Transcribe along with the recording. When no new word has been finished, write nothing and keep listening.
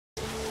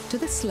to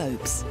the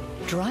slopes,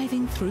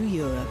 driving through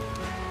Europe.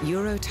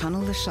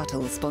 Eurotunnel the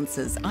Shuttle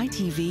sponsors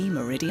ITV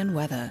Meridian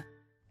weather.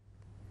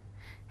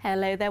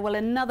 Hello there. Well,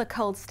 another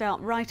cold start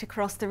right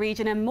across the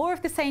region and more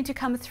of the same to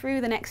come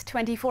through the next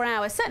 24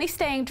 hours. Certainly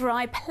staying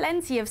dry,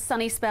 plenty of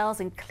sunny spells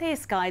and clear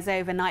skies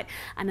overnight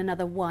and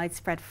another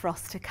widespread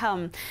frost to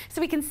come. So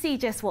we can see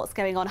just what's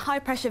going on. High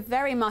pressure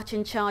very much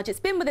in charge.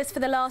 It's been with us for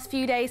the last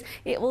few days.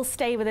 It will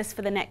stay with us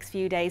for the next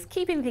few days,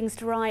 keeping things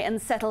dry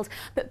and settled,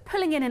 but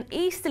pulling in an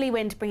easterly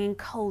wind, bringing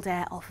cold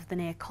air off of the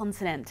near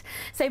continent.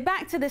 So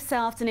back to this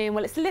afternoon.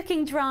 Well, it's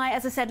looking dry,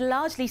 as I said,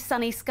 largely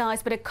sunny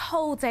skies, but a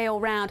cold day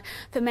all round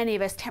for many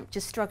of us.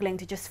 Temperatures struggling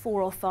to just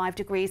 4 or 5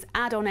 degrees,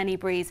 add on any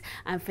breeze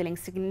and feeling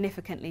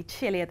significantly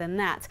chillier than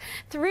that.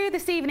 Through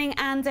this evening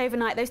and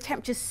overnight, those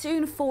temperatures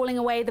soon falling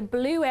away. The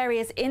blue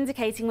areas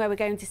indicating where we're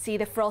going to see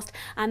the frost,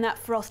 and that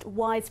frost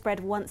widespread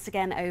once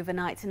again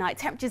overnight tonight.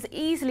 Temperatures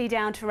easily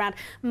down to around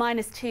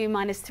 -2,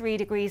 -3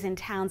 degrees in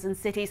towns and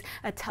cities,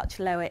 a touch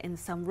lower in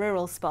some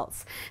rural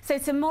spots. So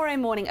tomorrow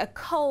morning, a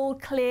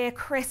cold, clear,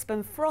 crisp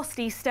and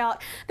frosty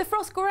start. The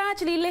frost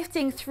gradually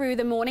lifting through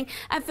the morning,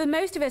 and for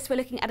most of us, we're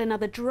looking at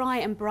another dry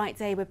and bright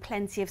day with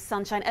plenty of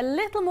sunshine. A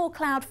little more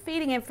cloud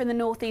feeding in from the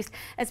northeast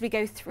as we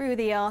go through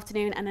the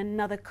afternoon, and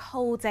another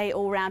cold day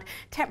all round.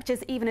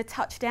 Temperatures even a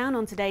touch down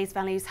on today's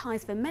values.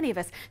 Highs for many of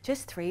us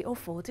just 3 or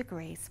 4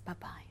 degrees.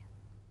 Bye-bye.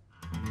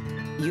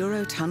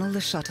 Eurotunnel the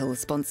Shuttle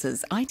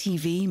sponsors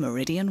ITV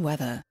Meridian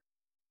weather.